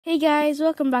Hey guys,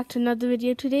 welcome back to another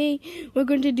video. Today we're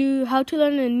going to do how to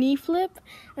learn a knee flip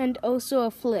and also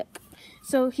a flip.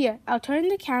 So here, I'll turn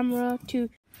the camera to...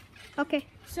 Okay,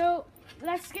 so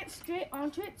let's get straight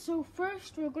onto it. So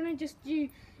first we're going to just do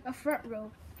a front row.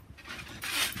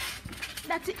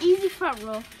 That's an easy front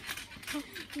row.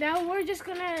 Now we're just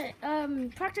going to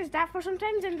practice that for some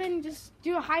times and then just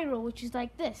do a high row, which is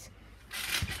like this.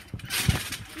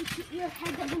 You keep your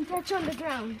head doesn't touch on the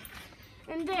ground.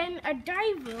 And then a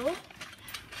dive row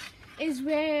is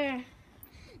where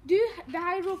do the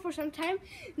high row for some time.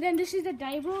 Then this is the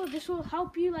dive row. This will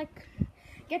help you like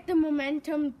get the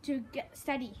momentum to get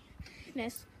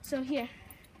steadiness. So here,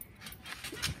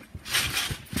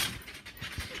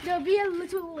 there'll be a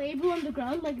little label on the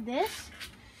ground like this.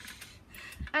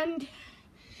 And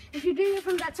if you're doing it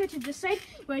from that side to this side,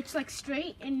 where it's like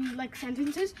straight in like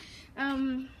sentences,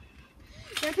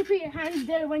 you have to put your hands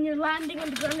there when you're landing on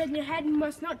the ground and your head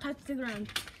must not touch the ground.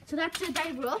 So that's the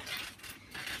dive row.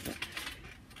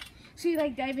 So you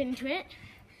like dive into it.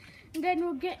 And then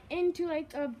we'll get into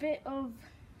like a bit of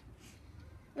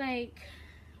like,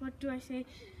 what do I say?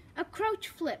 A crouch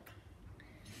flip.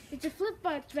 It's a flip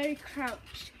but it's very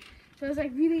crouched. So it's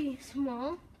like really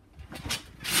small.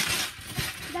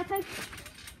 That's like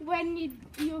when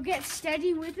you'll get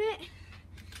steady with it.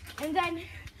 And then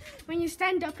when you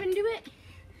stand up and do it,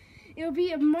 it'll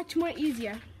be much more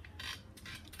easier.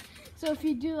 So if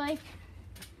you do like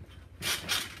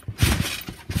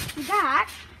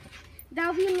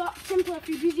that'll be a lot simpler if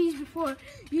you do these before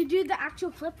you do the actual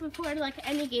flip before like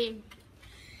any game.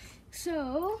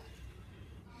 So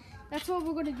that's what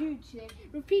we're gonna do today.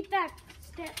 Repeat that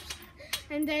steps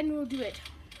and then we'll do it.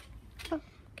 Okay.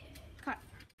 Cut.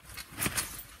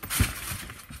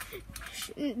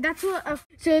 That's what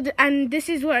and this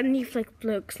is what a knee flip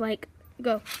looks like.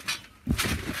 Go.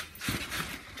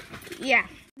 Yeah,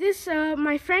 this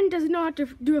my friend doesn't know how to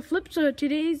do a flip, so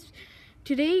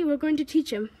today we're going to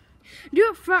teach him. Do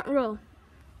a front roll.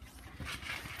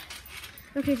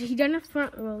 Okay, so he done a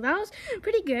front roll. That was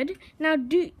pretty good. Now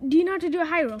do you know how to do a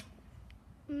high roll?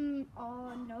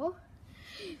 No.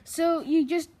 So you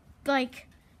just like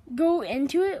go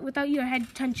into it without your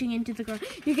head touching into the ground.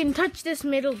 You can touch this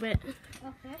middle bit.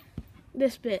 Okay.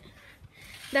 This bit.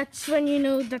 That's when you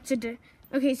know that's a...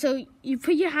 Okay, so you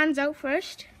put your hands out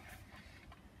first.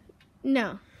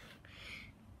 No.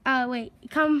 Wait.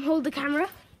 Come hold the camera.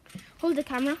 Hold the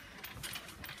camera.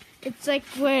 It's like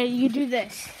where you do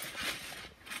this.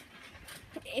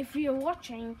 If you're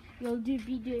watching, you'll be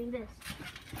doing this.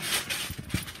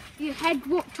 Your head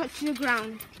won't touch the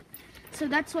ground. So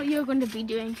that's what you're going to be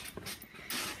doing.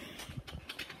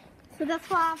 So that's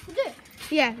what I have to do?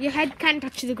 Yeah, your head can't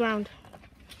touch the ground.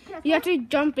 You have to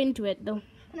jump into it though.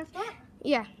 Can I start?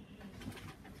 Yeah.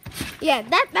 Yeah,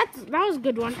 that was a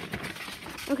good one.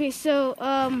 Okay, so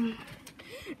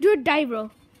do a dive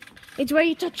roll. It's where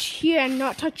you touch here and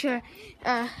not touch your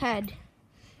head.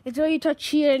 It's where you touch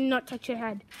here and not touch your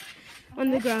head on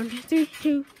the ground. 3,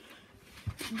 2,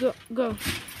 go.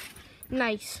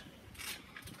 Nice.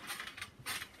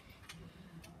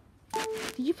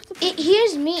 Did you put the...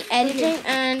 Here's me editing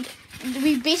and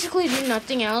we basically do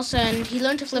nothing else, and he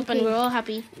learned to flip, and we're all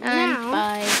happy. And now,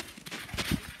 bye.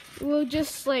 We'll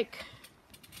just like